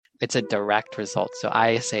it's a direct result. So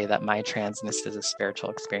I say that my transness is a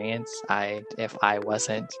spiritual experience. If I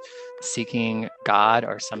wasn't seeking God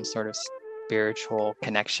or some sort of spiritual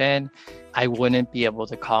connection, I wouldn't be able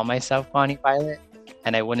to call myself Bonnie Violet,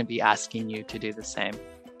 and I wouldn't be asking you to do the same.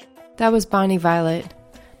 That was Bonnie Violet,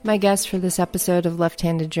 my guest for this episode of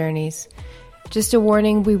Left-Handed Journeys. Just a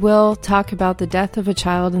warning, we will talk about the death of a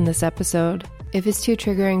child in this episode. If it's too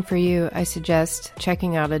triggering for you, I suggest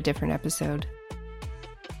checking out a different episode.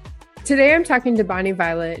 Today I'm talking to Bonnie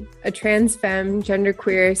Violet, a trans femme,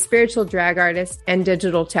 genderqueer, spiritual drag artist, and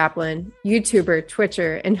digital chaplain, YouTuber,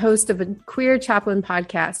 Twitcher, and host of a queer chaplain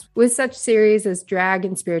podcast with such series as Drag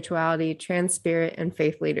and Spirituality, Trans Spirit, and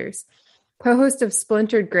Faith Leaders. Co-host of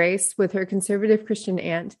Splintered Grace with her conservative Christian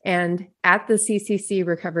aunt, and at the CCC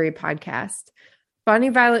Recovery podcast. Bonnie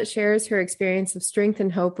Violet shares her experience of strength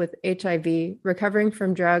and hope with HIV, recovering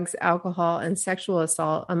from drugs, alcohol, and sexual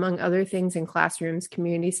assault, among other things, in classrooms,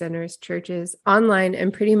 community centers, churches, online,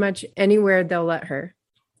 and pretty much anywhere they'll let her.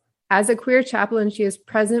 As a queer chaplain, she is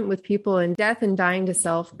present with people in death and dying to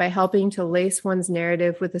self by helping to lace one's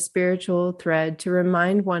narrative with a spiritual thread to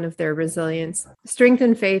remind one of their resilience,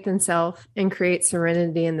 strengthen faith in self, and create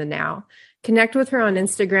serenity in the now. Connect with her on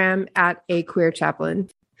Instagram at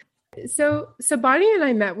 @queerchaplain. So Bonnie and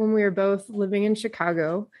I met when we were both living in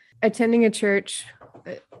Chicago, attending a church.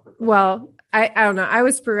 Well, I don't know. I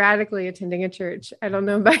was sporadically attending a church. I don't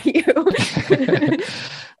know about you.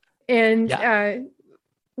 And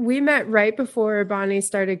we met right before Bonnie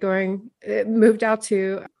moved out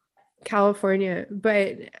to California.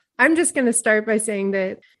 But I'm just going to start by saying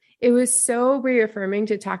that it was so reaffirming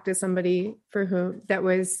to talk to somebody for whom that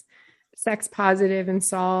was sex positive and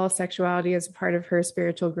saw sexuality as a part of her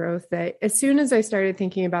spiritual growth, that as soon as I started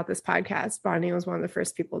thinking about this podcast, Bonnie was one of the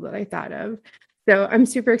first people that I thought of. So I'm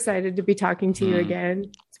super excited to be talking to you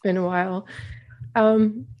again. It's been a while.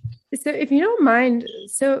 So if you don't mind,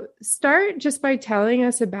 so start just by telling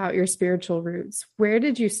us about your spiritual roots. Where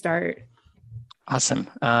did you start? Awesome.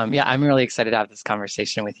 I'm really excited to have this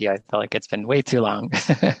conversation with you. I feel like it's been way too long.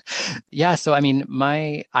 So I mean,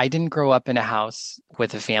 I didn't grow up in a house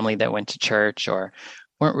with a family that went to church or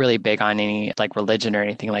weren't really big on any like religion or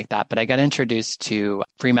anything like that. But I got introduced to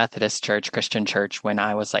Free Methodist Church, Christian church, when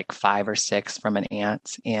I was like 5 or 6 from an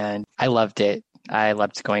aunt, and I loved it. I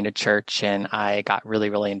loved going to church, and I got really,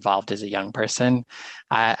 really involved as a young person.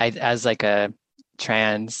 As like a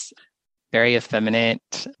trans, very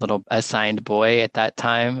effeminate little assigned boy at that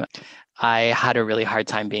time, I had a really hard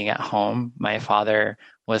time being at home. My father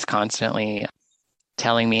was constantly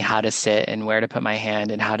telling me how to sit and where to put my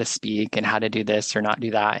hand and how to speak and how to do this or not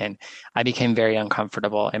do that. And I became very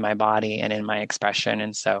uncomfortable in my body and in my expression.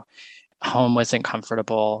 And so home wasn't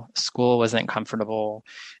comfortable. School wasn't comfortable.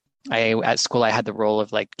 At school, I had the role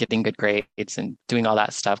of like getting good grades and doing all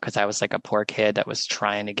that stuff because I was like a poor kid that was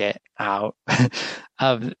trying to get out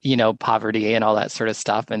of, poverty and all that sort of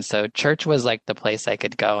stuff. And so church was like the place I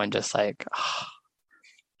could go and just like,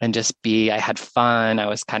 and just be. I had fun. I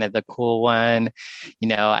was kind of the cool one.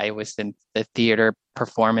 I was in the theater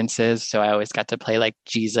performances. So I always got to play like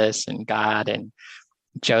Jesus and God and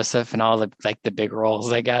Joseph and all the big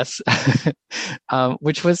roles, I guess,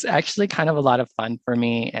 which was actually kind of a lot of fun for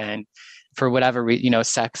me. And for whatever reason,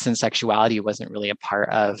 sex and sexuality wasn't really a part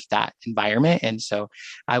of that environment. And so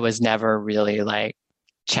I was never really like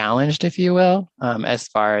challenged, if you will, as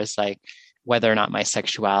far as like whether or not my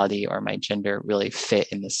sexuality or my gender really fit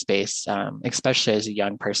in the space, especially as a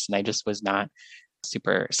young person. I just was not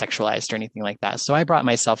super sexualized or anything like that. So I brought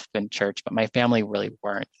myself in church, but my family really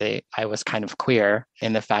weren't. I was kind of queer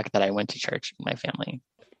in the fact that I went to church with my family.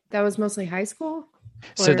 That was mostly high school?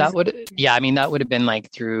 So that would have been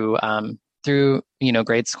like through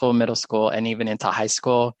grade school, middle school, and even into high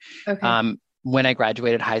school. Okay. When I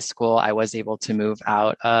graduated high school, I was able to move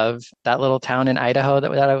out of that little town in Idaho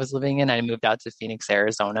that I was living in. I moved out to Phoenix,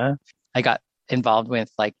 Arizona. I got involved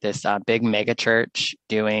with like this big mega church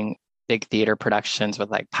doing big theater productions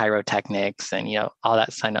with like pyrotechnics and, all that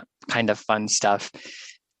kind of fun stuff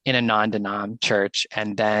in a non-denom church.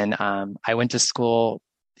 And then I went to school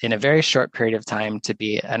in a very short period of time to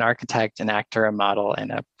be an architect, an actor, a model,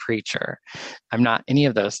 and a preacher. I'm not any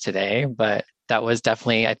of those today, but that was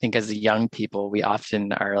definitely, I think as young people, we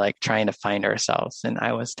often are like trying to find ourselves. And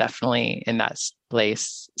I was definitely in that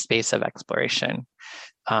space of exploration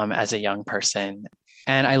as a young person.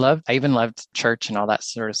 And I even loved church and all that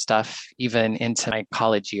sort of stuff, even into my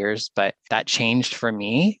college years. But that changed for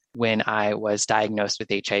me when I was diagnosed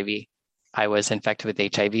with HIV. I was infected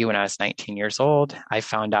with HIV when I was 19 years old. I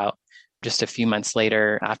found out just a few months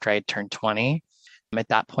later after I had turned 20. At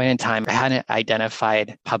that point in time, I hadn't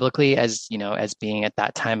identified publicly as, as being at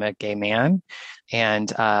that time a gay man.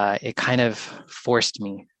 And it kind of forced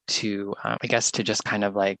me to, I guess, to just kind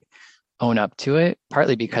of like own up to it,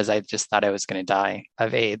 partly because I just thought I was going to die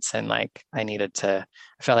of AIDS. And like, I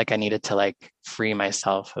felt like I needed to like free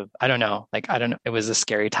myself of, I don't know, it was a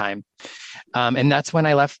scary time. And that's when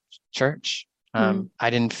I left church. I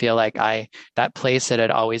didn't feel like that place that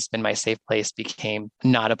had always been my safe place became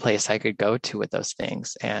not a place I could go to with those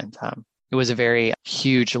things. And it was a very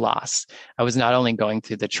huge loss. I was not only going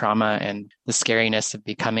through the trauma and the scariness of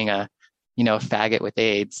becoming a, faggot with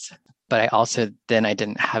AIDS, but I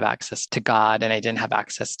didn't have access to God, and I didn't have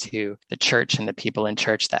access to the church and the people in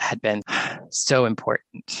church that had been so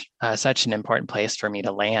important, such an important place for me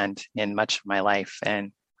to land in much of my life.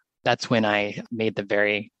 And that's when I made the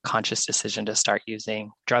very conscious decision to start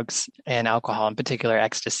using drugs and alcohol, in particular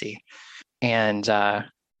ecstasy. And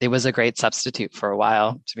it was a great substitute for a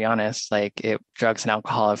while, to be honest. Drugs and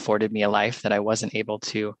alcohol afforded me a life that I wasn't able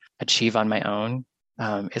to achieve on my own.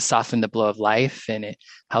 It softened the blow of life, and it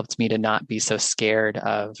helped me to not be so scared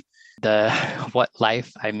of what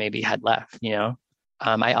life I maybe had left,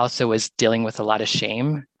 I also was dealing with a lot of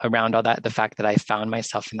shame around all that. The fact that I found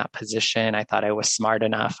myself in that position. I thought I was smart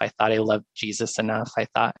enough. I thought I loved Jesus enough. I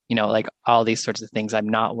thought, like all these sorts of things. I'm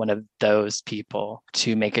not one of those people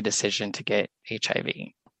to make a decision to get HIV.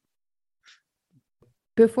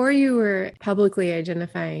 Before you were publicly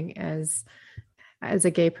identifying as a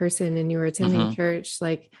gay person and you were attending church,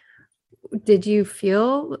 like, did you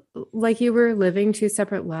feel like you were living two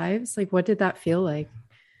separate lives? Like, what did that feel like?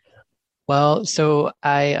 Well, so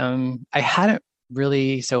I hadn't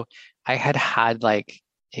really, so I had like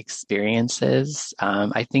experiences.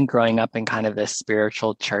 I think growing up in kind of this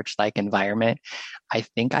spiritual church-like environment, I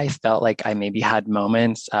think I felt like I maybe had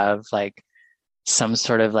moments of like some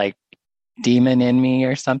sort of like demon in me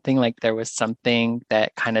or something. Like there was something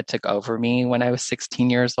that kind of took over me when I was 16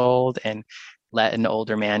 years old and let an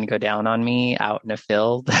older man go down on me out in a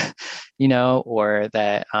field, or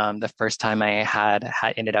that the first time I had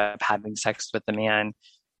ended up having sex with a man,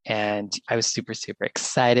 and I was super, super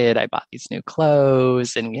excited. I bought these new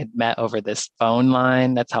clothes, and we had met over this phone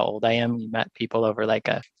line. That's how old I am. You met people over like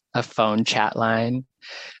a phone chat line.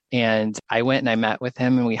 And I went and I met with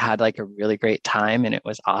him, and we had like a really great time, and it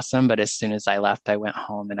was awesome. But as soon as I left, I went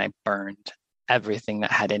home and I burned everything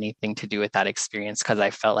that had anything to do with that experience, because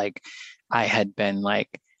I felt like I had been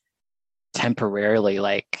like temporarily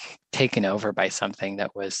like taken over by something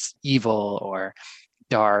that was evil or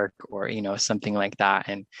dark or, something like that.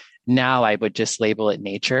 And now I would just label it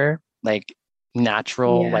nature, like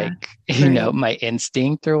natural, like, my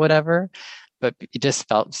instinct or whatever. But it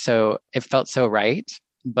felt so right.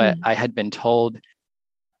 But I had been told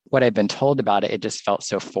what I'd been told about it. It just felt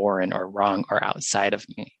so foreign or wrong or outside of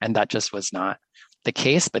me. And that just was not the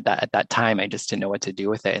case. But that at that time, I just didn't know what to do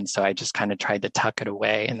with it. And so I just kind of tried to tuck it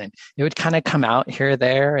away, and then it would kind of come out here or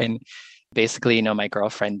there. And basically, my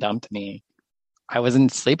girlfriend dumped me. I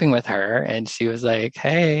wasn't sleeping with her, and she was like,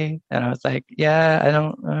 "Hey," and I was like, "Yeah, I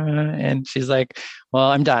don't," and she's like,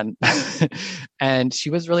 "Well, I'm done." And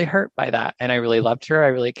she was really hurt by that. And I really loved her. I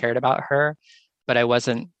really cared about her, but I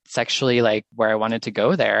wasn't sexually like where I wanted to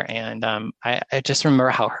go there. And I just remember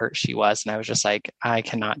how hurt she was. And I was just like, I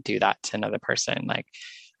cannot do that to another person. Like,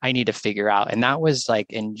 I need to figure out. And that was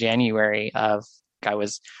like in January I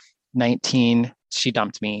was 19, she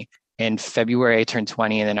dumped me. In February, I turned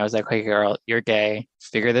 20. And then I was like, "Hey, girl, you're gay.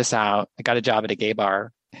 Figure this out." I got a job at a gay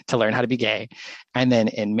bar to learn how to be gay. And then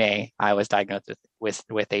in May, I was diagnosed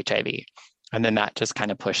with HIV. And then that just kind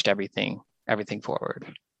of pushed everything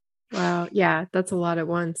forward. Wow. Yeah, that's a lot at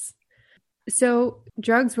once. So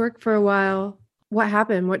drugs worked for a while. What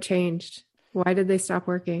happened? What changed? Why did they stop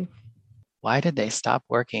working? Why did they stop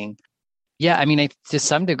working? Yeah, I mean, to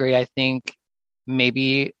some degree, I think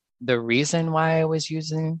maybe the reason why I was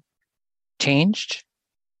using changed.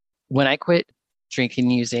 When I quit drinking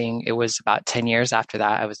and using, it was about 10 years after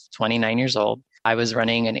that. I was 29 years old. I was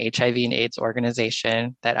running an HIV and AIDS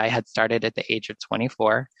organization that I had started at the age of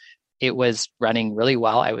 24. It was running really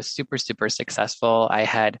well. I was super, super successful. I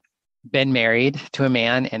had been married to a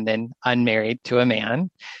man and then unmarried to a man.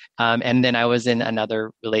 And then I was in another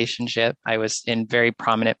relationship. I was in very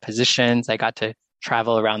prominent positions. I got to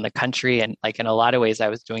travel around the country. And like in a lot of ways, I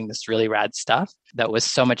was doing this really rad stuff that was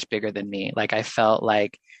so much bigger than me. Like I felt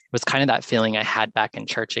like it was kind of that feeling I had back in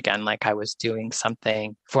church again, like I was doing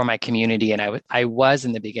something for my community. And I was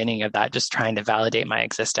in the beginning of that, just trying to validate my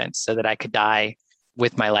existence so that I could die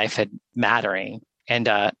with my life mattering. And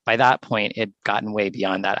by that point, it gotten way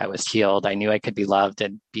beyond that. I was healed. I knew I could be loved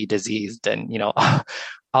and be diseased and,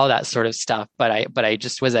 all that sort of stuff. But I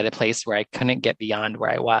just was at a place where I couldn't get beyond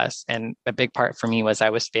where I was. And a big part for me was I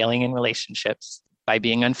was failing in relationships by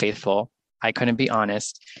being unfaithful. I couldn't be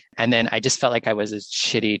honest. And then I just felt like I was a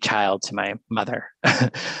shitty child to my mother.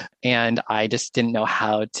 And I just didn't know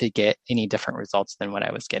how to get any different results than what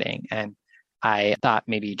I was getting. And I thought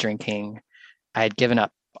maybe drinking, I had given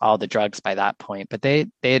up all the drugs by that point, but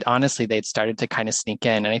they'd started to kind of sneak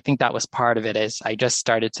in. And I think that was part of it is I just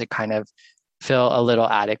started to kind of feel a little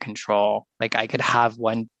out of control. Like I could have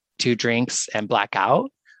 1, 2 drinks and black out,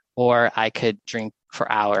 or I could drink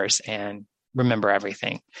for hours and remember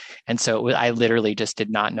everything. And so I literally just did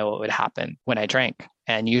not know what would happen when I drank.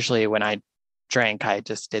 And usually when I drank, I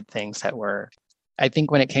just did things that were, I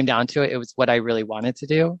think when it came down to it, it was what I really wanted to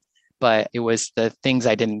do, but it was the things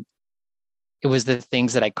it was the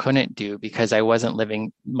things that I couldn't do because I wasn't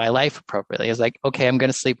living my life appropriately. It was like, okay, I'm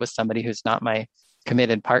going to sleep with somebody who's not my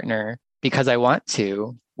committed partner because I want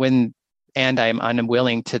to, and I'm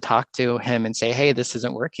unwilling to talk to him and say, hey, this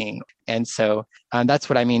isn't working. And so that's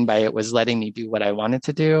what I mean by it was letting me do what I wanted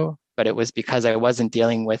to do, but it was because I wasn't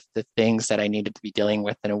dealing with the things that I needed to be dealing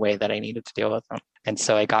with in a way that I needed to deal with them. And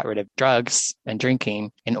so I got rid of drugs and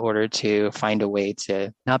drinking in order to find a way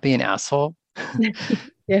to not be an asshole.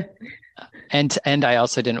 Yeah. And I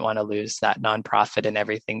also didn't want to lose that nonprofit and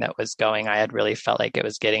everything that was going. I had really felt like it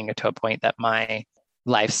was getting to a point that my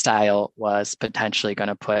lifestyle was potentially going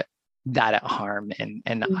to put that at harm. And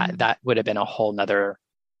that would have been a whole nother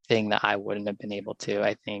thing that I wouldn't have been able to,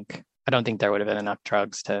 I don't think there would have been enough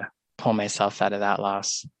drugs to pull myself out of that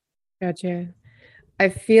loss. Gotcha. I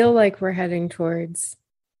feel like we're heading towards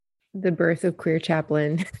the birth of Queer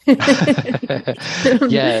Chaplain.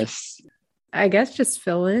 Yes. I guess just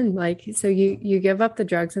fill in, like, so you give up the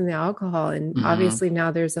drugs and the alcohol, and obviously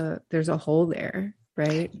now there's a hole there,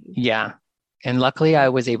 right? Yeah. And luckily I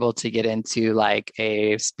was able to get into like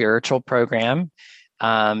a spiritual program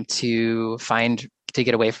to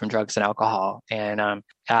get away from drugs and alcohol. And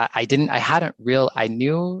I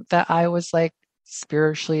knew that I was like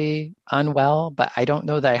spiritually unwell, but I don't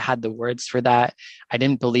know that I had the words for that. I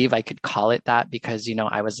didn't believe I could call it that because,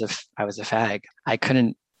 I was a fag. I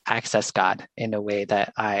couldn't access God in a way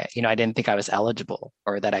that I didn't think I was eligible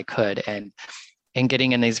or that I could. And in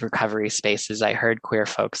getting in these recovery spaces, I heard queer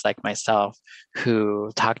folks like myself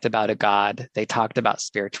who talked about a God, they talked about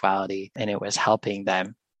spirituality, and it was helping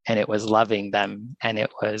them and it was loving them. And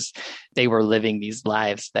they were living these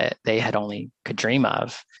lives that they had only could dream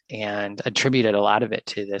of, and attributed a lot of it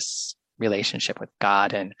to this relationship with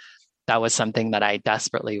God. And that was something that I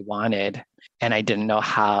desperately wanted, and I didn't know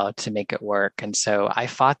how to make it work. And so I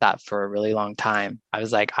fought that for a really long time. I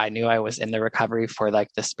was like, I knew I was in the recovery for like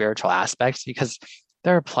the spiritual aspects, because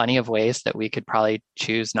there are plenty of ways that we could probably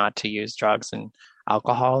choose not to use drugs and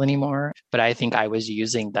alcohol anymore. But I think I was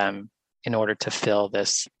using them in order to fill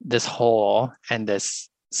this hole and this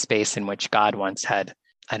space in which God once had.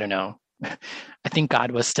 I don't know. I think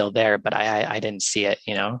God was still there, but I didn't see it,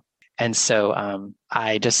 And so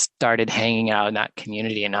I just started hanging out in that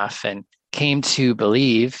community enough and came to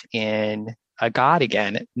believe in a God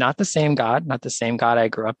again, not the same God I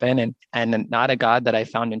grew up in, and not a God that I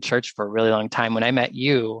found in church for a really long time. When I met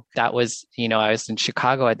you, that was, I was in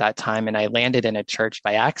Chicago at that time, and I landed in a church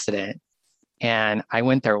by accident. And I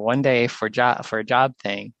went there one day for a job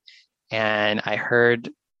thing, and I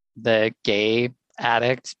heard the gay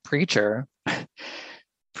addict preacher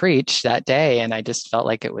preach that day, and I just felt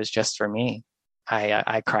like it was just for me.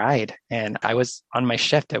 I cried, and I was on my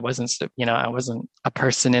shift. It wasn't, I wasn't a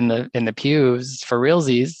person in the pews for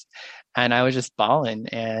realsies, and I was just bawling.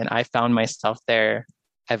 And I found myself there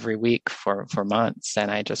every week for months,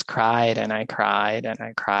 and I just cried and I cried and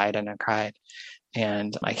I cried and I cried,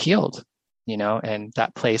 and I healed, and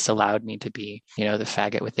that place allowed me to be, the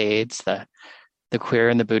faggot with AIDS, the queer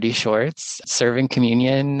in the booty shorts, serving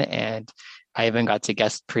communion, and I even got to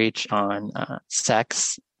guest preach on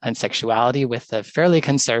sex and sexuality with a fairly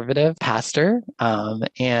conservative pastor.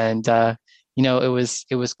 It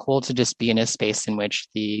was cool to just be in a space in which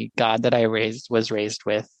the God that I was raised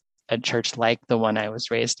with, a church like the one I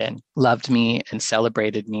was raised in, loved me and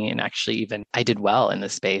celebrated me. And actually even I did well in the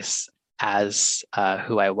space as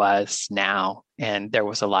who I was now. And there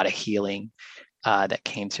was a lot of healing that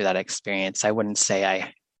came through that experience. I wouldn't say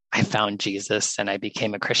I found Jesus and I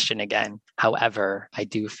became a Christian again. However, I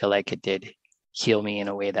do feel like it did heal me in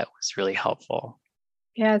a way that was really helpful.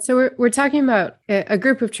 Yeah. So we're talking about a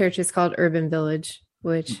group of churches called Urban Village,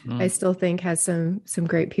 which I still think has some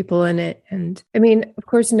great people in it. And I mean, of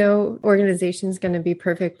course, no organization is going to be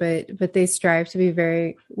perfect, but they strive to be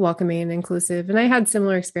very welcoming and inclusive. And I had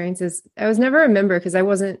similar experiences. I was never a member because I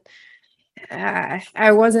wasn't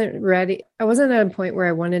I wasn't ready. I wasn't at a point where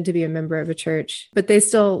I wanted to be a member of a church, but they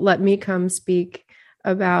still let me come speak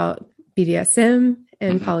about BDSM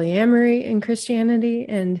and Mm-hmm. polyamory in Christianity.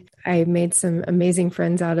 And I made some amazing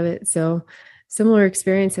friends out of it. So similar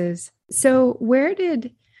experiences. So where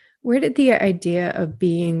did the idea of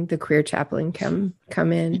being the queer chaplain come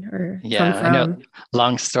in or come Yeah, I know. from?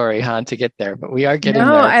 Long story, huh, to get there, but we are getting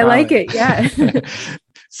No, there, I I like promise. it. Yeah.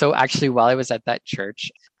 So actually, while I was at that church,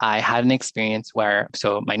 I had an experience where,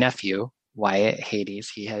 so my nephew, Wyatt Hades,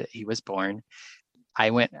 he was born. I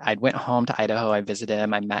went home to Idaho. I visited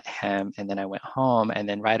him. I met him, and then I went home. And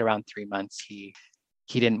then right around 3 months, he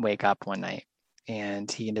didn't wake up one night, and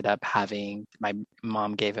he ended up having my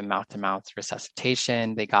mom gave him mouth to mouth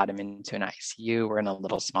resuscitation. They got him into an ICU. We're in a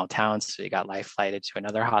little small town, so he got life flighted to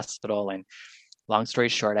another hospital. And long story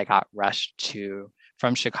short, I got rushed to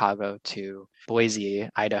from Chicago to Boise,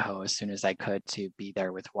 Idaho, as soon as I could to be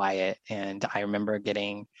there with Wyatt. And I remember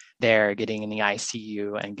getting there, getting in the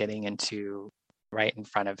ICU and getting into right in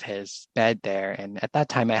front of his bed there. And at that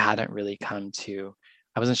time, I hadn't really come to,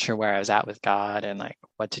 I wasn't sure where I was at with God and like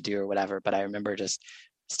what to do or whatever. But I remember just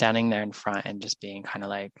standing there in front and just being kind of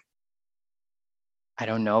like, I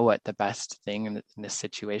don't know what the best thing in this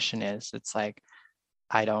situation is. It's like,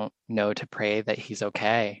 I don't know to pray that he's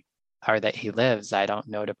okay or that he lives. I don't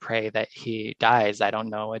know to pray that he dies. I don't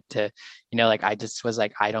know what to, like I just was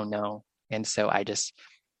like, I don't know. And so I just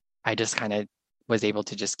kind of was able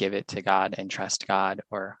to just give it to God and trust God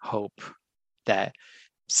or hope that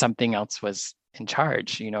something else was in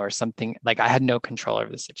charge, or something like I had no control over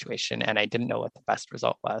the situation and I didn't know what the best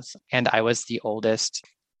result was. And I was the oldest.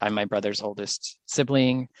 I'm my brother's oldest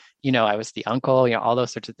sibling. I was the uncle, all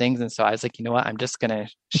those sorts of things. And so I was like, you know what, I'm just going to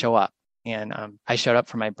show up. And I showed up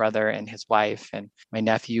for my brother and his wife and my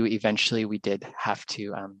nephew. Eventually, we did have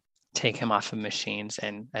to take him off of machines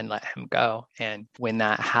and let him go. And when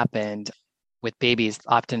that happened with babies,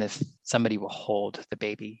 often if somebody will hold the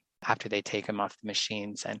baby after they take him off the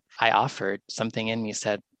machines, and I offered something in me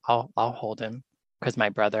said, I'll hold him because my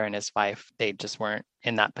brother and his wife, they just weren't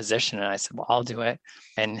in that position. And I said, well, I'll do it.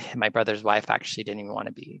 And my brother's wife actually didn't even want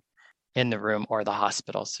to be in the room or the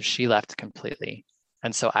hospital. So she left completely.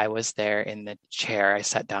 And so I was there in the chair. I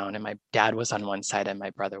sat down and my dad was on one side and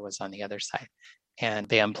my brother was on the other side. And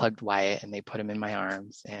they unplugged Wyatt and they put him in my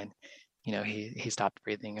arms. And, he stopped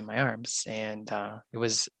breathing in my arms. And it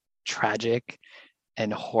was tragic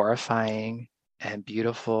and horrifying and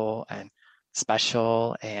beautiful and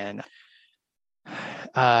special. And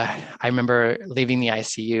I remember leaving the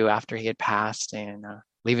ICU after he had passed and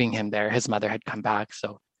leaving him there. His mother had come back.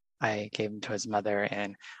 So I gave him to his mother.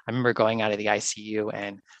 And I remember going out of the ICU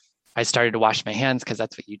and I started to wash my hands because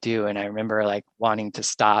that's what you do. And I remember like wanting to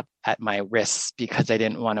stop at my wrists because I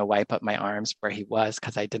didn't want to wipe up my arms where he was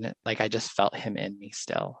because I didn't I just felt him in me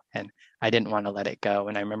still. And I didn't want to let it go.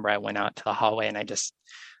 And I remember I went out to the hallway and I just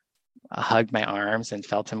hugged my arms and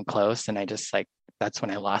felt him close. And I just that's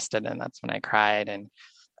when I lost it. And that's when I cried. And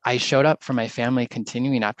I showed up for my family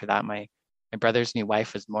continuing after that. My brother's new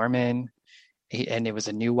wife was Mormon. And it was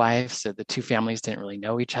a new wife. So the two families didn't really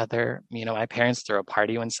know each other. My parents throw a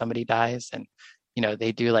party when somebody dies and,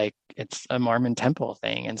 they do it's a Mormon temple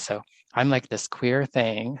thing. And so I'm like this queer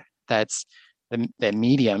thing that's the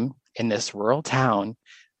medium in this rural town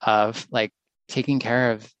of taking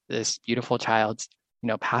care of this beautiful child's,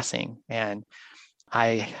 passing. And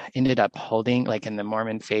I ended up holding, in the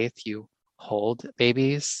Mormon faith, you hold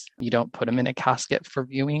babies. You don't put them in a casket for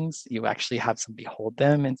viewings. You actually have somebody hold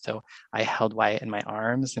them. And so I held Wyatt in my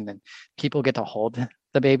arms, and then people get to hold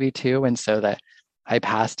the baby too. And so that I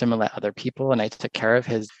passed him and let other people, and I took care of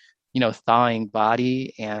his, thawing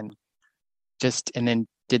body and then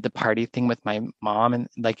did the party thing with my mom. And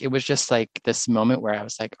it was just this moment where I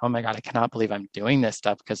was like, oh my God, I cannot believe I'm doing this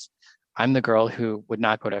stuff because I'm the girl who would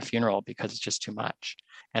not go to a funeral because it's just too much.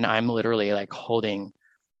 And I'm literally holding,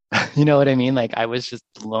 you know what I mean? I was just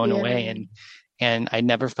blown away. Yeah. And I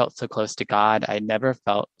never felt so close to God. I never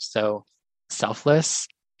felt so selfless.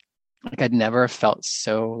 I'd never felt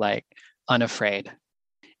so unafraid.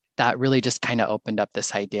 That really just kind of opened up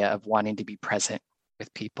this idea of wanting to be present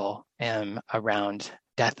with people around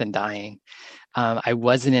death and dying. I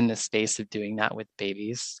wasn't in the space of doing that with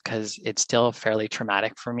babies because it's still fairly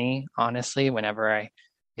traumatic for me, honestly,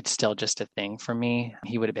 it's still just a thing for me.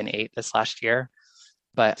 He would have been 8 this last year.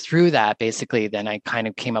 But through that, basically, then I kind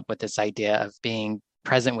of came up with this idea of being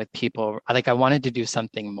present with people. I wanted to do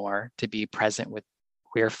something more to be present with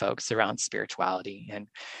queer folks around spirituality. And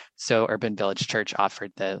so Urban Village Church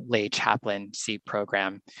offered the lay chaplaincy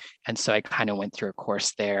program. And so I kind of went through a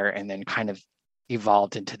course there and then kind of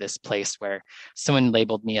evolved into this place where someone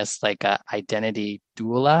labeled me as like a identity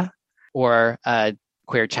doula or a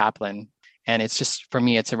queer chaplain. And it's just, for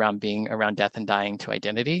me, it's around being around death and dying to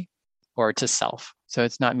identity or to self. So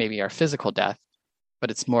it's not maybe our physical death,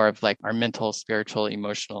 but it's more of like our mental, spiritual,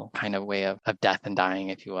 emotional kind of way of death and dying,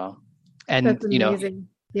 if you will. And, That's amazing.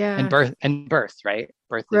 Yeah. And birth, right?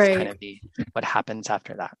 Birth is kind of what happens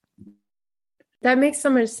after that. That makes so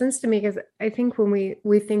much sense to me, because I think when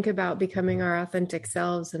we think about becoming our authentic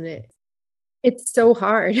selves, and it's so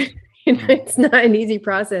hard. It's not an easy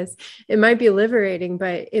process. It might be liberating,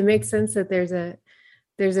 but it makes sense that there's a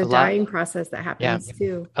dying process that happens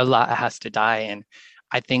too. A lot has to die. And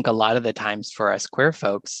I think a lot of the times for us queer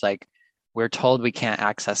folks, like, we're told we can't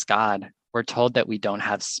access God. We're told that we don't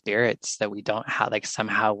have spirits, that we don't have, like,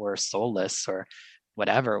 somehow we're soulless or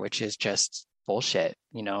whatever, which is just bullshit,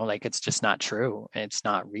 like, it's just not true. It's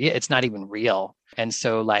not real. It's not even real. And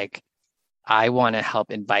so, like, I want to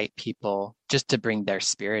help invite people just to bring their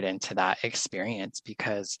spirit into that experience,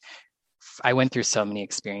 because I went through so many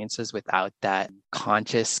experiences without that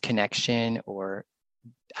conscious connection or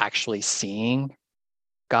actually seeing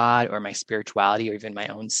God or my spirituality or even my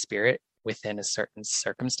own spirit within a certain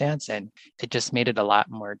circumstance. And it just made it a lot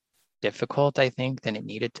more difficult, I think, than it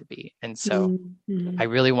needed to be. And so I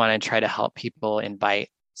really want to try to help people invite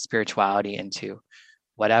spirituality into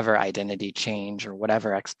whatever identity change or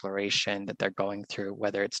whatever exploration that they're going through,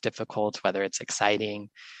 whether it's difficult, whether it's exciting,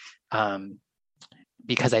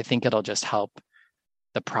 because I think it'll just help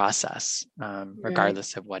the process,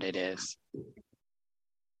 regardless of what it is.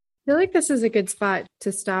 I feel like this is a good spot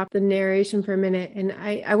to stop the narration for a minute. And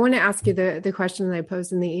I want to ask you the question that I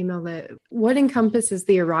posed in the email, that what encompasses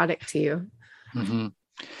the erotic to you? Mm-hmm.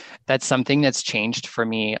 That's something that's changed for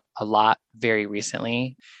me a lot very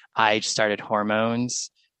recently. I started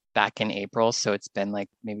hormones back in April. So it's been like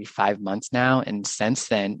maybe 5 months now. And since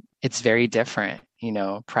then, it's very different.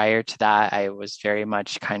 Prior to that, I was very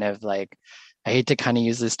much kind of like, I hate to kind of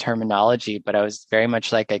use this terminology, but I was very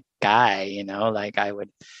much like a guy, like I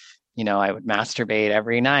would masturbate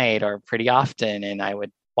every night or pretty often, and I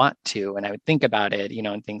would want to, and I would think about it,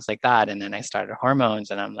 and things like that. And then I started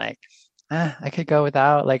hormones and I'm like, I could go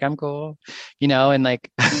without, like, I'm cool, and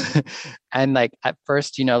like, and like at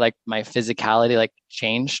first, like my physicality like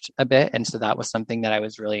changed a bit. And so that was something that I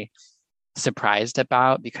was really surprised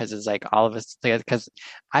about, because it's like all of us, because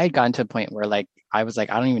I had gotten to a point where like, I was like,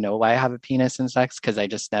 I don't even know why I have a penis in sex. Cause I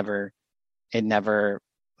just never,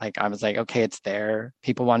 like, I was like, okay, it's there.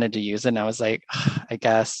 People wanted to use it. And I was like, I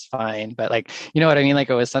guess fine. But like, you know what I mean? Like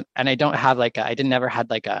it was, and I don't have like, I never had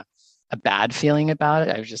like a bad feeling about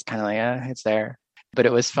it. I was just kind of like, it's there. But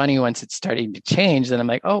it was funny once it started to change. Then I'm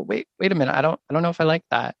like, oh, wait a minute. I don't know if I like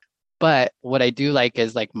that. But what I do like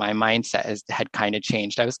is like my mindset had kind of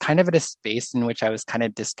changed. I was kind of at a space in which I was kind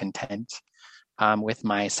of discontent with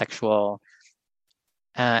my sexual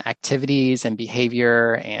activities and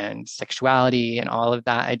behavior and sexuality and all of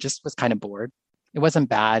that. I just was kind of bored. It wasn't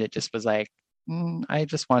bad. It just was like, I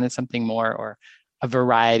just wanted something more, or a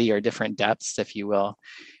variety or different depths, if you will.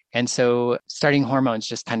 And so starting hormones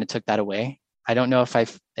just kind of took that away. I don't know if I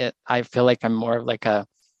feel like I'm more of like I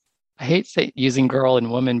hate using girl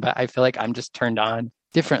and woman, but I feel like I'm just turned on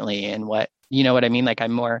differently. And what I mean? Like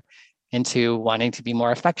I'm more into wanting to be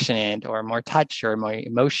more affectionate or more touch or more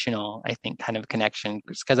emotional, I think, kind of connection,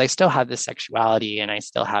 because I still have the sexuality and I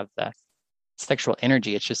still have the sexual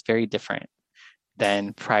energy. It's just very different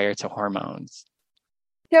than prior to hormones.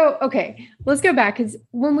 So, okay, let's go back, because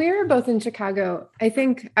when we were both in Chicago, I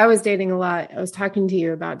think I was dating a lot. I was talking to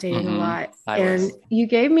you about dating a lot. And you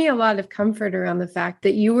gave me a lot of comfort around the fact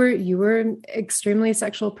that you were an extremely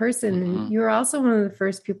sexual person. And you were also one of the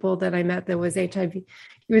first people that I met that was HIV. You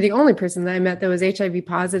were the only person that I met that was HIV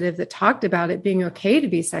positive, that talked about it being okay to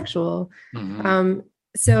be sexual.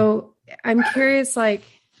 So I'm curious, like,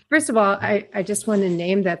 first of all, I just want to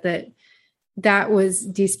name that was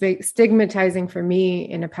destigmatizing for me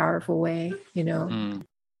in a powerful way,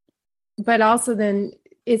 but also then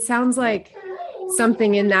it sounds like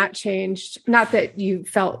something in that changed. Not that you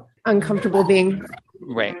felt uncomfortable being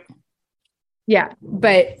right. Yeah.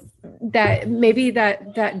 But that maybe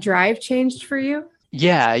that drive changed for you.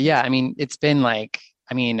 Yeah. I mean, it's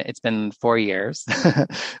been 4 years.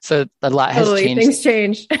 So a lot has changed. Things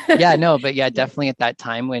change. Yeah, no, but yeah, definitely at that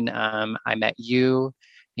time when I met you,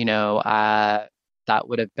 that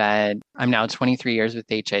would have been, I'm now 23 years with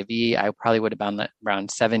HIV. I probably would have been around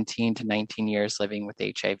 17 to 19 years living with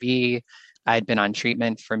HIV. I had been on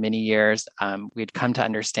treatment for many years. We'd come to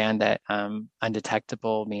understand that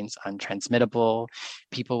undetectable means untransmittable.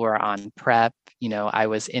 People were on PrEP. I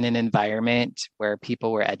was in an environment where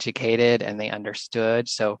people were educated and they understood.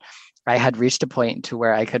 So I had reached a point to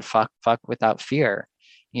where I could fuck without fear.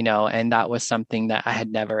 And that was something that I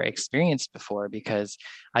had never experienced before because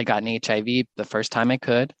I got an HIV the first time I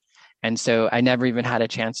could. And so I never even had a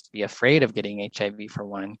chance to be afraid of getting HIV for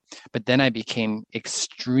one. But then I became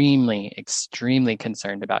extremely, extremely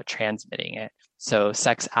concerned about transmitting it. So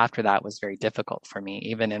sex after that was very difficult for me,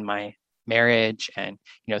 even in my marriage and,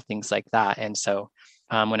 things like that. And so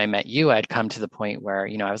when I met you, I'd come to the point where,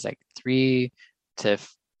 I was like 3 to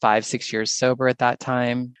 5, 6 years sober at that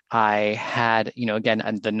time. I had, again,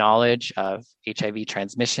 the knowledge of HIV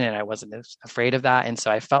transmission, and I wasn't afraid of that. And so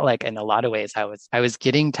I felt like in a lot of ways, I was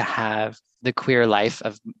getting to have the queer life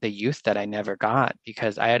of the youth that I never got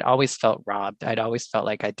because I had always felt robbed. I'd always felt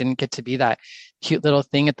like I didn't get to be that cute little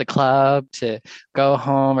thing at the club to go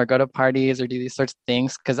home or go to parties or do these sorts of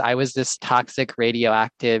things because I was this toxic,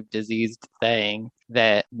 radioactive, diseased thing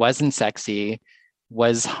that wasn't sexy,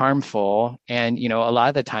 was harmful. And, a lot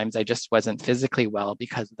of the times I just wasn't physically well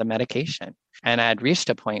because of the medication. And I had reached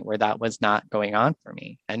a point where that was not going on for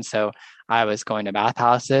me. And so I was going to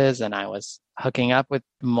bathhouses and I was hooking up with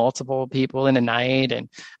multiple people in a night. And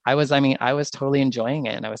I was totally enjoying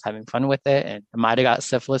it and I was having fun with it. And I might have got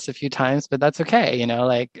syphilis a few times, but that's okay,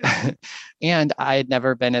 and I had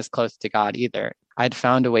never been as close to God either. I'd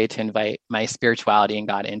found a way to invite my spirituality and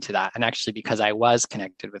God into that. And actually, because I was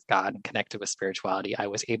connected with God and connected with spirituality, I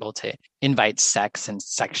was able to invite sex and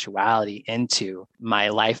sexuality into my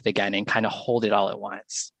life again and kind of hold it all at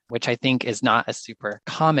once, which I think is not a super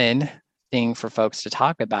common thing for folks to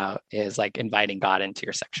talk about, is like inviting God into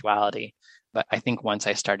your sexuality. But I think once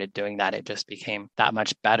I started doing that, it just became that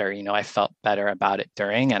much better. I felt better about it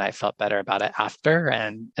during and I felt better about it after.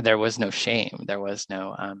 And there was no shame. There was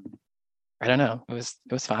no, I don't know. It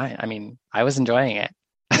was fine. I mean, I was enjoying it.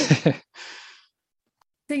 So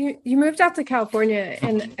you moved out to California,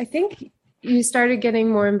 and I think you started getting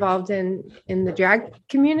more involved in the drag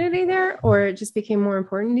community there, or it just became more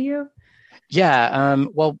important to you? Yeah.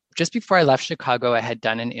 Well, just before I left Chicago, I had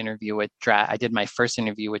done an interview with drag. I did my first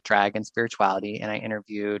interview with drag and spirituality, and I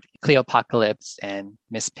interviewed Cleopocalypse and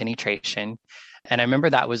Miss Penetration. And I remember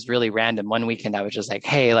that was really random. One weekend, I was just like,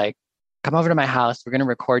 hey, like, come over to my house. We're going to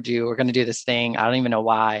record you. We're going to do this thing. I don't even know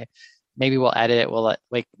why. Maybe we'll edit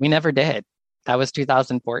it. We never did. That was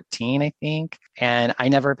 2014, I think. And I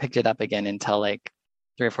never picked it up again until like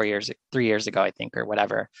 3 years ago, I think, or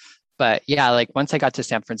whatever. But yeah, like once I got to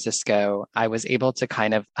San Francisco, I was able to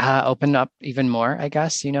kind of open up even more, I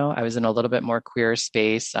guess. I was in a little bit more queer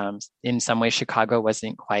space. In some ways, Chicago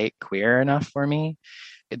wasn't quite queer enough for me.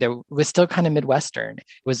 There was still kind of Midwestern. It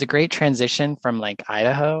was a great transition from like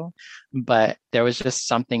Idaho, but there was just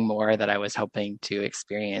something more that I was hoping to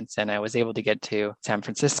experience. And I was able to get to San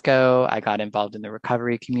Francisco. I got involved in the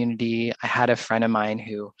recovery community. I had a friend of mine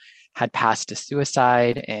who had passed to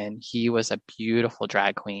suicide, and he was a beautiful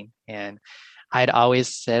drag queen. And I'd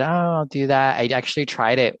always said, oh, I'll do that. I actually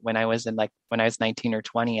tried it when I was 19 or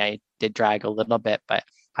 20. I did drag a little bit, but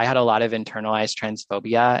I had a lot of internalized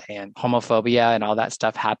transphobia and homophobia and all that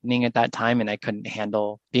stuff happening at that time. And I couldn't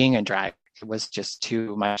handle being in drag. It was just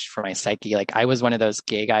too much for my psyche. Like I was one of those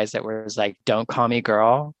gay guys that was like, don't call me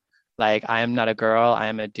girl. Like I am not a girl. I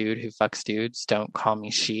am a dude who fucks dudes. Don't call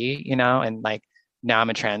me she, and like, now I'm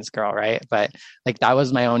a trans girl, right? But like that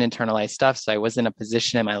was my own internalized stuff. So I was in a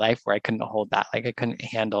position in my life where I couldn't hold that. Like I couldn't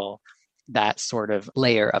handle that sort of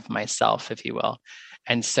layer of myself, if you will.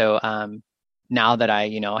 And so now that I,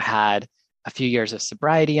 had a few years of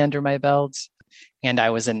sobriety under my belt and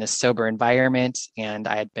I was in this sober environment and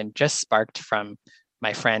I had been just sparked from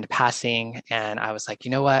my friend passing, and I was like,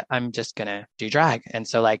 you know what? I'm just going to do drag. And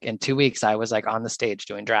so like in 2 weeks, I was like on the stage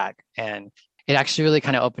doing drag, and it actually really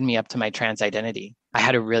kind of opened me up to my trans identity. I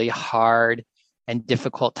had a really hard and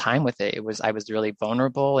difficult time with it. I was really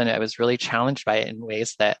vulnerable and I was really challenged by it in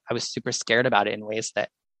ways that I was super scared about it, in ways that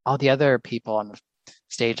all the other people on the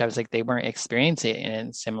stage, I was like, they weren't experiencing it in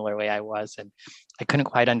a similar way I was. And I couldn't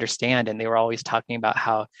quite understand. And they were always talking about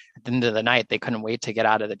how at the end of the night, they couldn't wait to get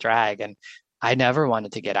out of the drag. And I never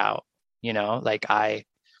wanted to get out, like I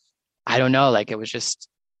don't know, like it was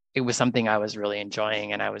something I was really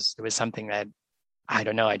enjoying. And it was something that, I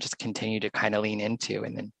don't know, I just continued to kind of lean into.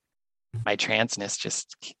 And then my transness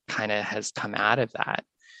just kind of has come out of that.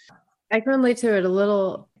 I can relate to it a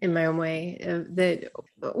little in my own way. That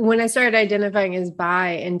when I started identifying as bi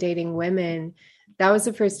and dating women, that was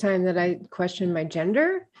the first time that I questioned my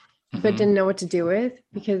gender. but didn't know what to do with,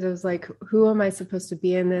 because it was like, who am I supposed to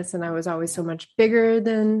be in this? And I was always so much bigger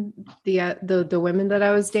than the women that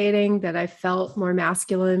I was dating, that I felt more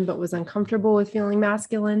masculine, but was uncomfortable with feeling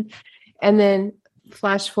masculine. And then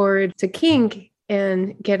flash forward to kink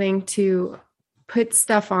and getting to put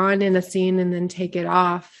stuff on in a scene and then take it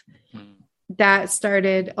off. That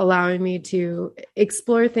started allowing me to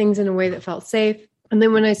explore things in a way that felt safe. And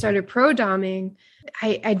then when I started pro-doming,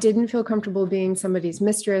 I didn't feel comfortable being somebody's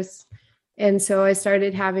mistress. And so I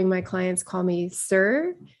started having my clients call me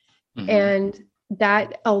sir. And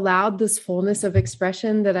that allowed this fullness of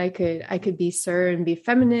expression, that I could be sir and be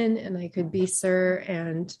feminine, and I could be sir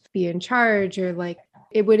and be in charge, or like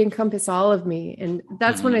it would encompass all of me. And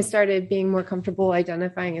that's when I started being more comfortable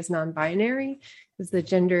identifying as non-binary, is the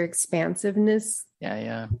gender expansiveness.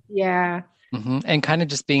 Yeah. And kind of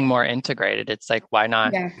just being more integrated. It's like, why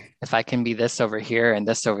not? If I can be this over here and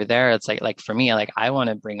this over there, it's like for me, like I want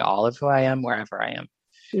to bring all of who I am wherever I am.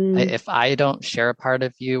 If I don't share a part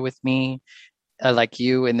of you with me, like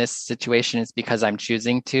you in this situation, it's because I'm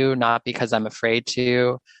choosing to, not because I'm afraid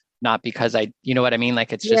to, not because you know what I mean?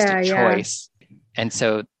 Like it's just a choice. And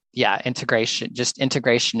so, integration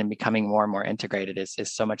and becoming more and more integrated is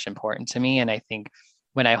so much important to me. And I think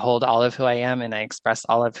when I hold all of who I am and I express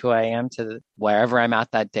all of who I am to wherever I'm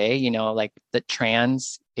at that day, you know, like the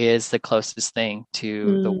trans is the closest thing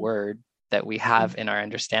to the word that we have in our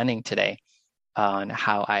understanding today on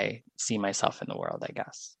how I see myself in the world, I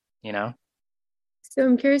guess, you know? So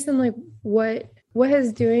I'm curious on like what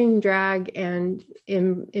has doing drag and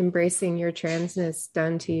embracing your transness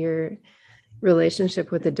done to your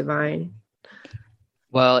relationship with the divine?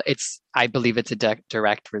 Well, I believe it's a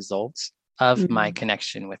direct result of my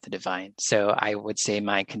connection with the divine. So I would say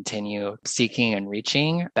my continue seeking and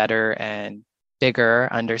reaching better and bigger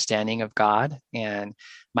understanding of God and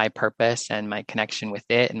my purpose and my connection with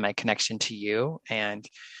it and my connection to you. And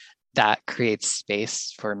that creates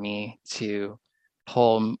space for me to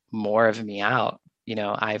pull more of me out. You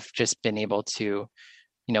know, I've just been able to,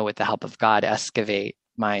 you know, with the help of God, excavate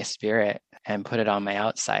my spirit and put it on my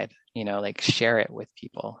outside, you know, like share it with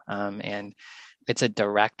people. And it's a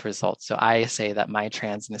direct result. So I say that my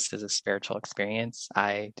transness is a spiritual experience.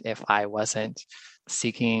 If I wasn't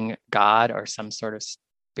seeking God or some sort of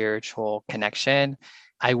spiritual connection,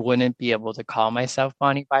 I wouldn't be able to call myself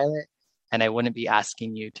Bonnie Violet, and I wouldn't be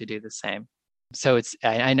asking you to do the same. So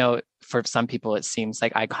I know for some people, it seems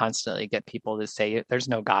like I constantly get people to say, there's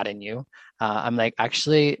no God in you. I'm like,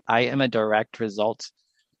 actually, I am a direct result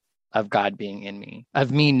of God being in me,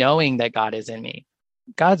 of me knowing that God is in me.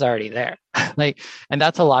 God's already there. And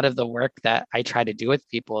that's a lot of the work that I try to do with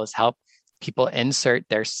people, is help people insert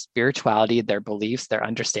their spirituality, their beliefs, their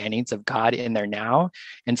understandings of God in their now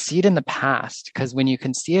and see it in the past. Because when you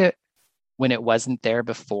can see it when it wasn't there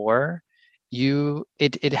before,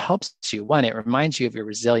 it helps you. One, it reminds you of your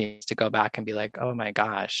resilience to go back and be like, oh my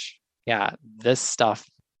gosh, yeah, this stuff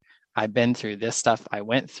I've been through, this stuff I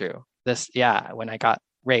went through, when I got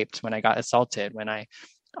raped, when I got assaulted,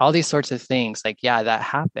 all these sorts of things, like, yeah, that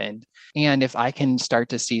happened. And if I can start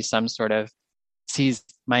to see sees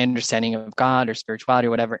my understanding of God or spirituality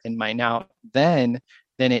or whatever in my now, then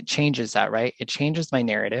it changes that, right? It changes my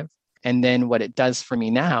narrative. And then what it does for me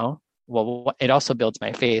now, well, it also builds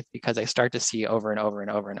my faith, because I start to see over and over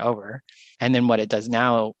and over and over. And then what it does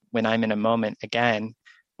now, when I'm in a moment again,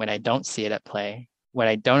 when I don't see it at play, when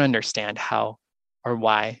I don't understand how or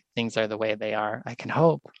why things are the way they are, I can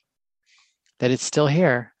hope that it's still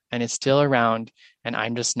here and it's still around, and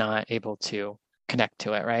I'm just not able to connect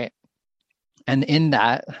to it, right? And in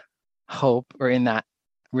that hope, or in that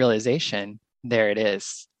realization, there it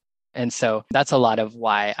is. And so that's a lot of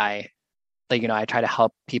why I try to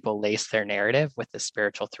help people lace their narrative with the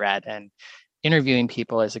spiritual thread, and interviewing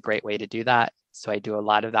people is a great way to do that. So I do a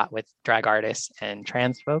lot of that with drag artists and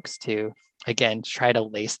trans folks to, again, try to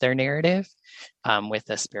lace their narrative with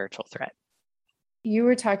a spiritual thread. You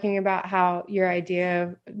were talking about how your idea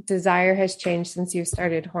of desire has changed since you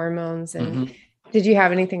started hormones. And did you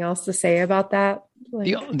have anything else to say about that?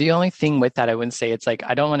 The only thing with that, I wouldn't say it's like,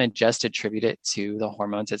 I don't want to just attribute it to the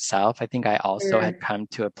hormones itself. I think I also had come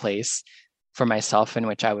to a place for myself in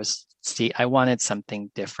which I wanted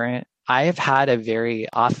something different. I have had a very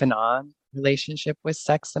off and on relationship with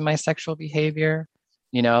sex and my sexual behavior.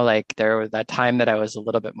 You know, like there was that time that I was a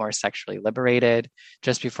little bit more sexually liberated.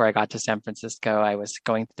 Just before I got to San Francisco, I was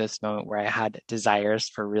going through this moment where I had desires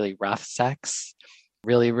for really rough sex,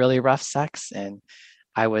 really, really rough sex. And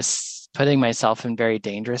I was putting myself in very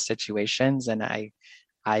dangerous situations, and I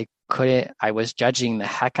was judging the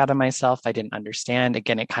heck out of myself. I didn't understand.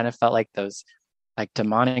 Again, it kind of felt like those like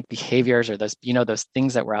demonic behaviors or those, those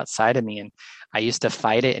things that were outside of me. And I used to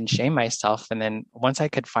fight it and shame myself. And then once I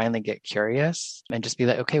could finally get curious and just be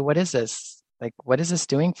like, okay, what is this? Like, what is this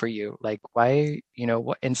doing for you? Like, why,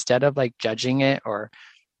 what, instead of like judging it or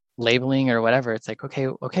labeling or whatever, it's like,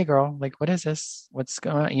 okay, girl, like, what is this? What's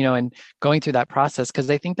going on? And going through that process. Cause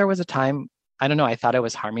I think there was a time, I don't know, I thought it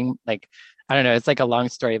was harming, like, I don't know, it's like a long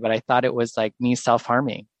story, but I thought it was like me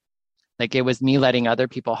self-harming. Like it was me letting other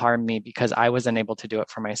people harm me because I wasn't able to do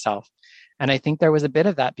it for myself. And I think there was a bit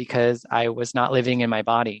of that because I was not living in my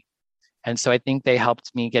body. And so I think they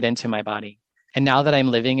helped me get into my body. And now that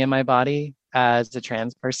I'm living in my body as a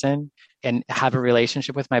trans person and have a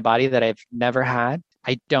relationship with my body that I've never had,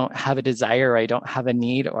 I don't have a desire, or I don't have a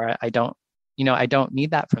need, or I don't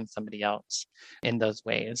need that from somebody else in those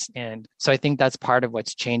ways. And so I think that's part of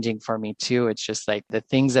what's changing for me too. It's just like the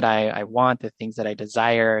things that I want, the things that I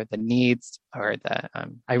desire, the needs, or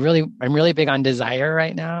I'm really big on desire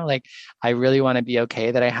right now. Like I really want to be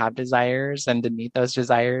okay that I have desires and to meet those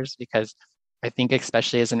desires, because I think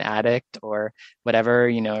especially as an addict or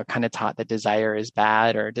whatever, kind of taught that desire is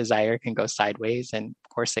bad or desire can go sideways. And of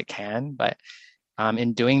course it can, but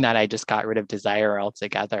in doing that, I just got rid of desire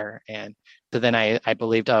altogether. And so then I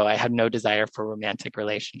believed, oh, I have no desire for romantic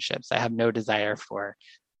relationships. I have no desire for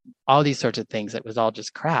all these sorts of things. It was all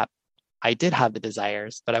just crap. I did have the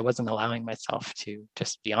desires, but I wasn't allowing myself to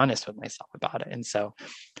just be honest with myself about it. And so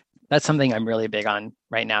that's something I'm really big on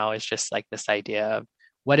right now, is just like this idea of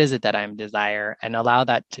what is it that I'm desire, and allow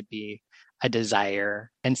that to be a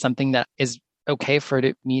desire and something that is okay for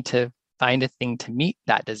me to find a thing to meet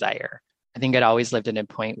that desire. I think I'd always lived at a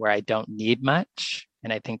point where I don't need much.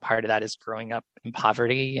 And I think part of that is growing up in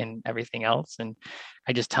poverty and everything else. And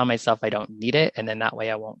I just tell myself I don't need it. And then that way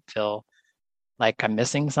I won't feel like I'm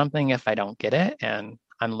missing something if I don't get it. And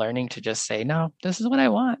I'm learning to just say, no, this is what I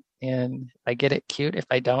want. And if I get it, cute. If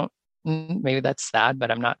I don't, maybe that's sad,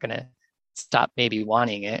 but I'm not going to stop maybe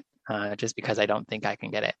wanting it just because I don't think I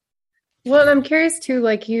can get it. Well, and I'm curious too,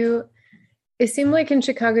 like it seemed like in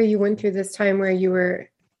Chicago, you went through this time where you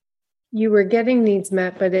were getting needs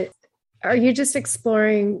met, but are you just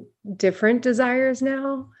exploring different desires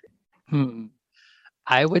now?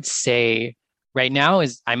 I would say right now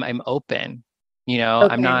is I'm open, Okay.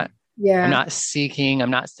 I'm not seeking,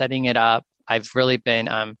 I'm not setting it up. I've really been,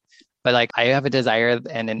 but like I have a desire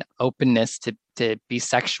and an openness to be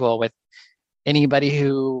sexual with anybody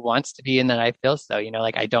who wants to be, and that I feel so,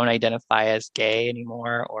 like I don't identify as gay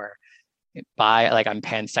anymore or bi, like I'm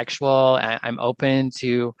pansexual. I'm open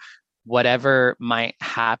to whatever might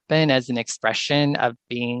happen as an expression of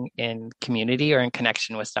being in community or in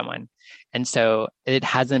connection with someone. And so it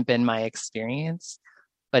hasn't been my experience,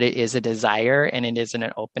 but it is a desire and it is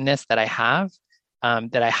an openness that I have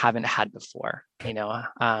that I haven't had before,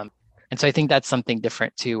 and so I think that's something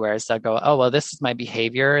different too, whereas they'll go, oh, well, this is my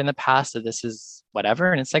behavior in the past, so this is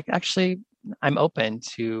whatever. And it's like, actually, I'm open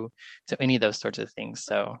to any of those sorts of things.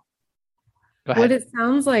 So go ahead. What it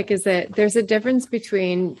sounds like is that there's a difference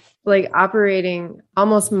between like operating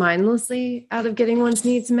almost mindlessly out of getting one's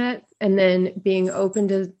needs met and then being open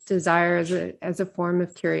to desire as a form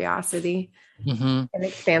of curiosity and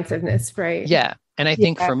expansiveness, right? Yeah. And I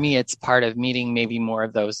think for me, it's part of meeting maybe more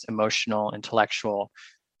of those emotional, intellectual,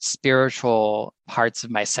 spiritual parts of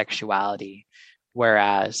my sexuality.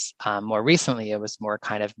 Whereas more recently, it was more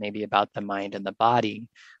kind of maybe about the mind and the body.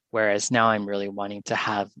 Whereas now I'm really wanting to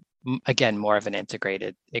have, again, more of an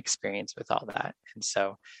integrated experience with all that. And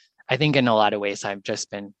so I think in a lot of ways, I've just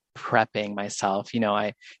been prepping myself.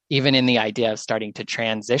 I, even in the idea of starting to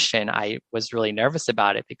transition, I was really nervous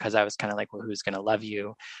about it because I was kind of like, well, who's going to love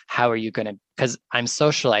you? How are you going to, because I'm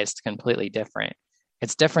socialized completely different.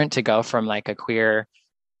 It's different to go from like a queer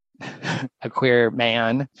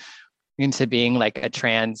man into being like a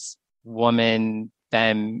trans woman,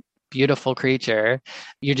 femme, beautiful creature.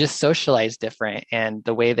 You're just socialized different. And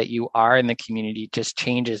the way that you are in the community just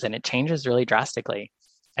changes, and it changes really drastically.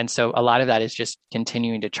 And so a lot of that is just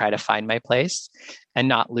continuing to try to find my place and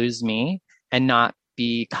not lose me and not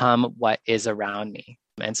become what is around me.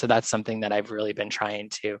 And so that's something that I've really been trying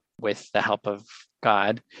to, with the help of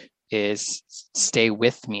God, is stay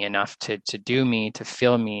with me enough to do me, to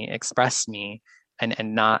feel me, express me,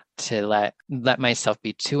 and not to let myself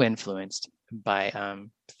be too influenced by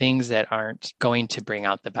things that aren't going to bring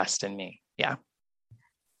out the best in me. Yeah.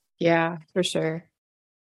 Yeah, for sure.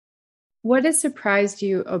 What has surprised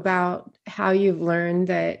you about how you've learned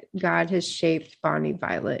that God has shaped Bonnie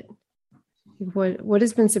Violet? What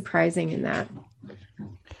has been surprising in that?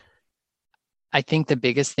 I think the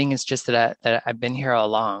biggest thing is just that I've been here all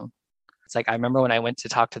along. It's like, I remember when I went to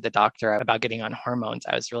talk to the doctor about getting on hormones,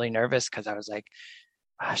 I was really nervous because I was like,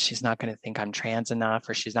 she's not going to think I'm trans enough,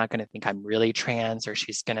 or she's not going to think I'm really trans, or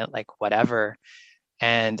she's going to like whatever.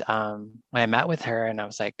 And when I met with her, and I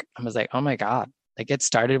was like, oh my God, like it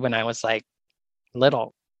started when I was like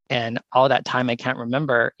little, and all that time I can't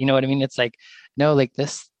remember. You know what I mean? It's like, no, like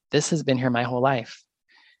this has been here my whole life.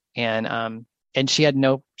 And she had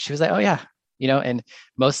no, she was like, oh yeah, and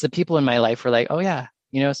most of the people in my life were like, oh yeah,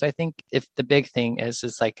 so I think if the big thing is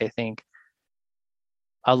like, I think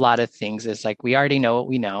a lot of things is like, we already know what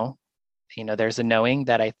we know. There's a knowing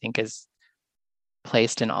that I think is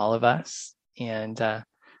placed in all of us. And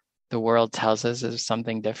the world tells us is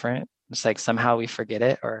something different. It's like somehow we forget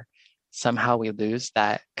it, or somehow we lose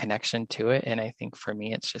that connection to it. And I think for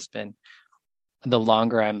me, it's just been the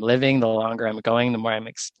longer I'm living, the longer I'm going, the more I'm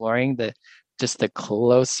exploring, the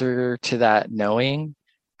closer to that knowing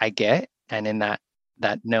I get. And in that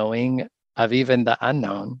knowing of even the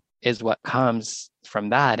unknown is what comes from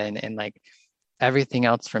that. And like everything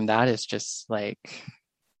else from that is just like,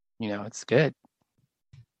 it's good.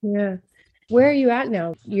 Yeah. Where are you at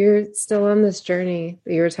now? You're still on this journey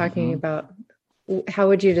that you were talking about. How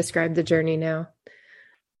would you describe the journey now?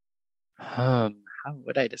 How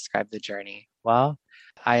would I describe the journey? Well,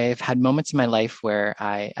 I've had moments in my life where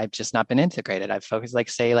I've just not been integrated. I've focused, like,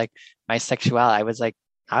 say, like my sexuality.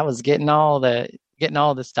 I was getting all the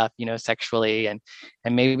stuff, sexually, and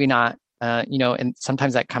maybe not, and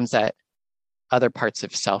sometimes that comes at other parts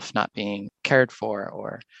of self not being cared for,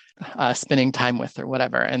 or spending time with, or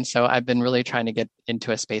whatever. And so I've been really trying to get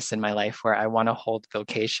into a space in my life where I want to hold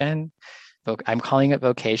vocation. I'm calling it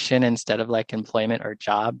vocation instead of like employment or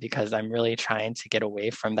job, because I'm really trying to get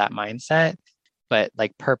away from that mindset. But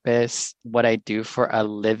like purpose, what I do for a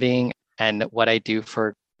living and what I do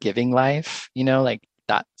for giving life, like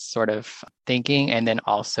that sort of thinking. And then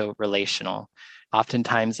also relational.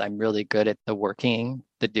 Oftentimes I'm really good at the working,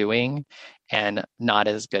 the doing, and not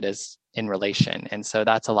as good as in relation. And so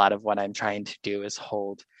that's a lot of what I'm trying to do, is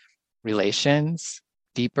hold relations,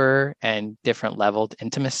 deeper and different leveled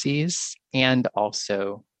intimacies, and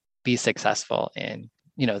also be successful in,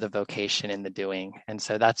 the vocation and the doing. And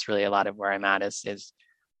so that's really a lot of where I'm at, is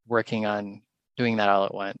working on doing that all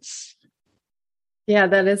at once. Yeah,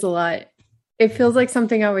 that is a lot. It feels like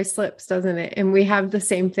something always slips, doesn't it? And we have the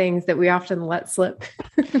same things that we often let slip.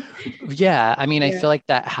 Yeah. I mean, I feel like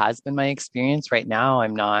that has been my experience. Right now,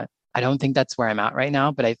 I don't think that's where I'm at right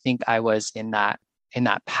now, but I think I was in that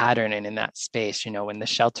pattern and in that space, when the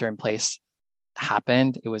shelter in place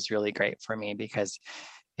happened. It was really great for me because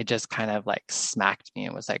it just kind of like smacked me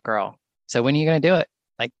and was like, girl, so when are you going to do it?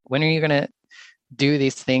 Like, when are you going to do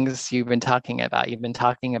these things you've been talking about? You've been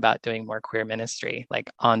talking about doing more queer ministry, like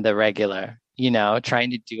on the regular,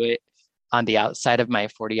 trying to do it on the outside of my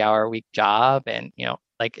 40-hour week job. And,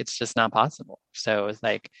 like, it's just not possible. So it's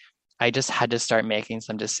like, I just had to start making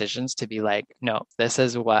some decisions to be like, no, this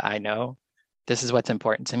is what I know. This is what's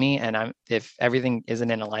important to me. And if everything isn't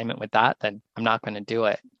in alignment with that, then I'm not going to do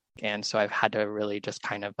it. And so I've had to really just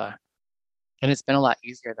kind of, and it's been a lot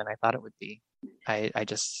easier than I thought it would be. I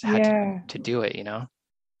just had to do it,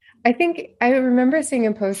 I think I remember seeing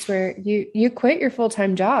a post where you quit your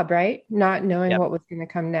full-time job, right? Not knowing what was going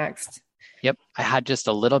to come next. Yep. I had just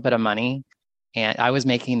a little bit of money, and I was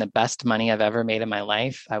making the best money I've ever made in my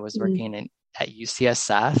life. I was working at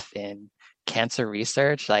UCSF in cancer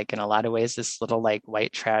research. Like, in a lot of ways, this little like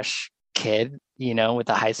white trash kid, with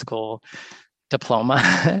a high school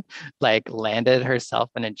diploma, like landed herself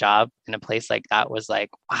in a job in a place like that. Was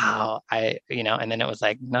like, wow, and then it was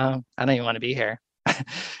like, no, I don't even want to be here.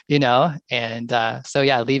 And so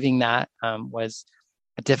yeah, leaving that was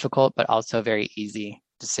a difficult but also very easy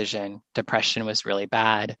decision. Depression was really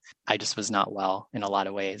bad. I just was not well in a lot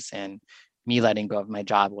of ways, and me letting go of my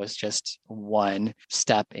job was just one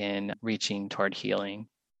step in reaching toward healing.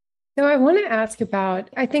 So I want to ask about,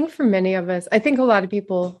 I think for many of us, I think a lot of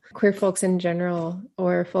people, queer folks in general,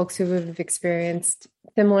 or folks who have experienced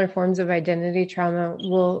similar forms of identity trauma,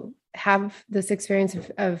 will have this experience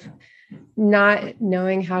of not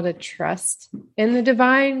knowing how to trust in the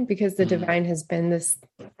divine, because the divine has been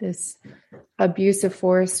this abusive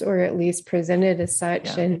force, or at least presented as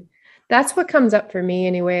such. Yeah. And that's what comes up for me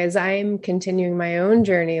anyway, as I'm continuing my own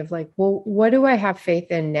journey of like, well, what do I have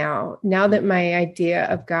faith in now that my idea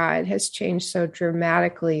of God has changed so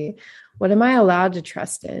dramatically? What am I allowed to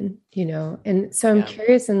trust in, And so I'm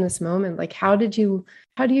curious in this moment, like, how do you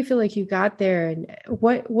feel like you got there? And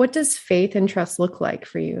what does faith and trust look like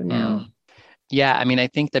for you now? Yeah. I mean, I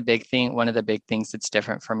think one of the big things that's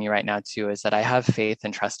different for me right now too, is that I have faith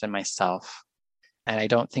and trust in myself. And I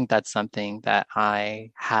don't think that's something that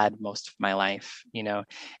I had most of my life,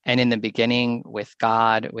 And in the beginning with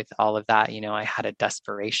God, with all of that, I had a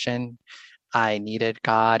desperation. I needed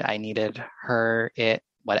God. I needed her, it,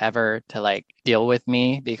 whatever to like deal with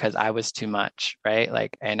me because I was too much, right?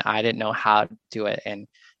 Like, and I didn't know how to do it. And,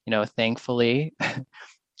 thankfully,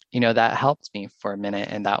 that helped me for a minute.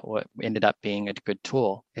 And that ended up being a good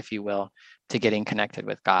tool, if you will, to getting connected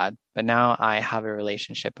with God. But now I have a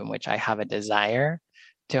relationship in which I have a desire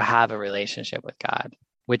to have a relationship with God,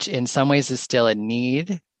 which in some ways is still a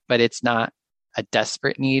need, but it's not a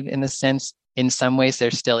desperate need in the sense. In some ways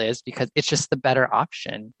there still is, because it's just the better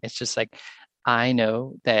option. It's just like, I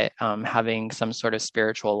know that having some sort of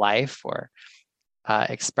spiritual life or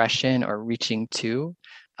expression or reaching to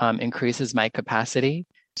increases my capacity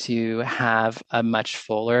to have a much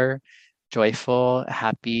fuller, joyful,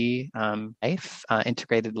 happy life,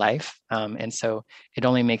 integrated life. And so it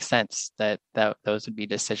only makes sense that those would be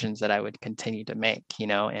decisions that I would continue to make,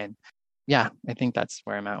 and yeah, I think that's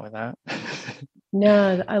where I'm at with that.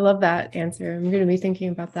 No, I love that answer. I'm going to be thinking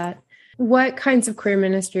about that. What kinds of queer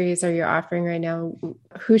ministries are you offering right now?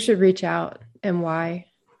 Who should reach out and why?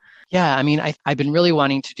 Yeah, I mean, I've been really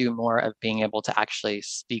wanting to do more of being able to actually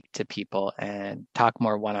speak to people and talk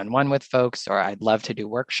more one-on-one with folks, or I'd love to do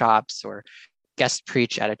workshops or guest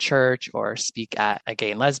preach at a church or speak at a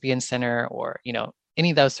gay and lesbian center or,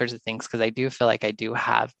 any of those sorts of things. Because I do feel like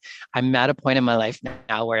I'm at a point in my life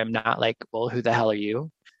now where I'm not like, well, who the hell are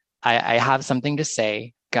you? I have something to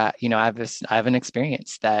say. I have an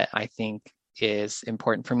experience that I think is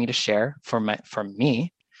important for me to share for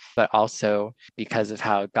me, but also because of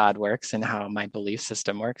how God works and how my belief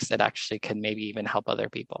system works, it actually can maybe even help other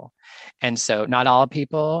people. And so not all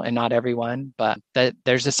people and not everyone, but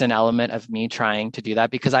there's just an element of me trying to do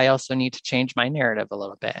that because I also need to change my narrative a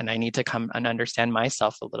little bit, and I need to come and understand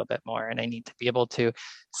myself a little bit more. And I need to be able to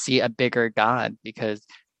see a bigger God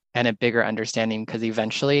and a bigger understanding, because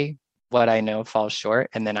eventually what I know falls short.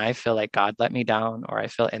 And then I feel like God let me down,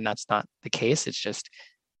 and that's not the case. It's just,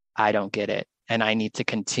 I don't get it. And I need to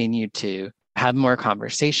continue to have more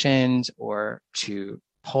conversations or to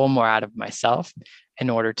pull more out of myself in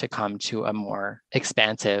order to come to a more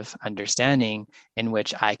expansive understanding in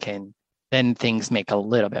which then things make a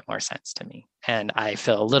little bit more sense to me. And I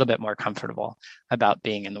feel a little bit more comfortable about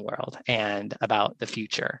being in the world and about the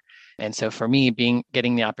future. And so for me,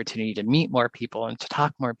 getting the opportunity to meet more people and to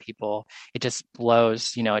talk more people, it just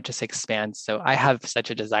blows, it just expands. So I have such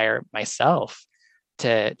a desire myself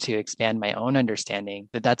to expand my own understanding,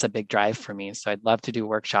 that's a big drive for me. So I'd love to do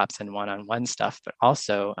workshops and one-on-one stuff, but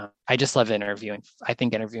also I just love interviewing. I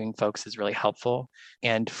think interviewing folks is really helpful.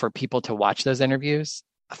 And for people to watch those interviews,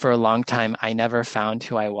 for a long time, I never found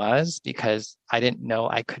who I was because I didn't know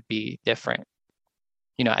I could be different.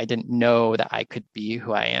 I didn't know that I could be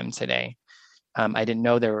who I am today. I didn't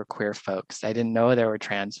know there were queer folks. I didn't know there were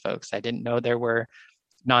trans folks. I didn't know there were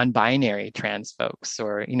non-binary trans folks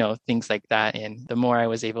or, things like that. And the more I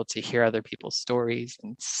was able to hear other people's stories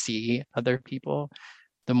and see other people,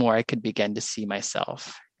 the more I could begin to see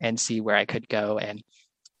myself and see where I could go. And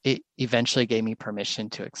it eventually gave me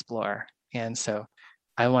permission to explore. And so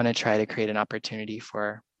I want to try to create an opportunity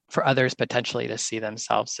for others potentially to see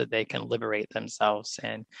themselves so they can liberate themselves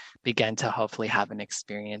and begin to hopefully have an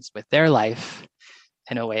experience with their life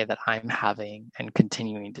in a way that I'm having and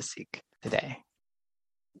continuing to seek today.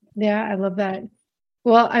 Yeah, I love that.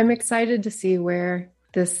 Well, I'm excited to see where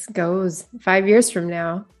this goes 5 years from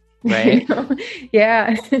now. Right?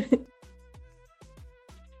 Yeah.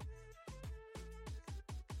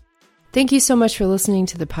 Thank you so much for listening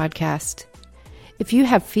to the podcast. If you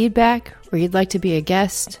have feedback or you'd like to be a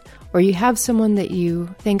guest or you have someone that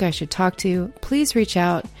you think I should talk to, please reach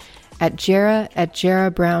out at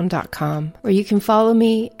jara@jarabrown.com, or you can follow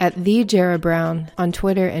me at @thejaraBrown on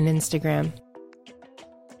Twitter and Instagram.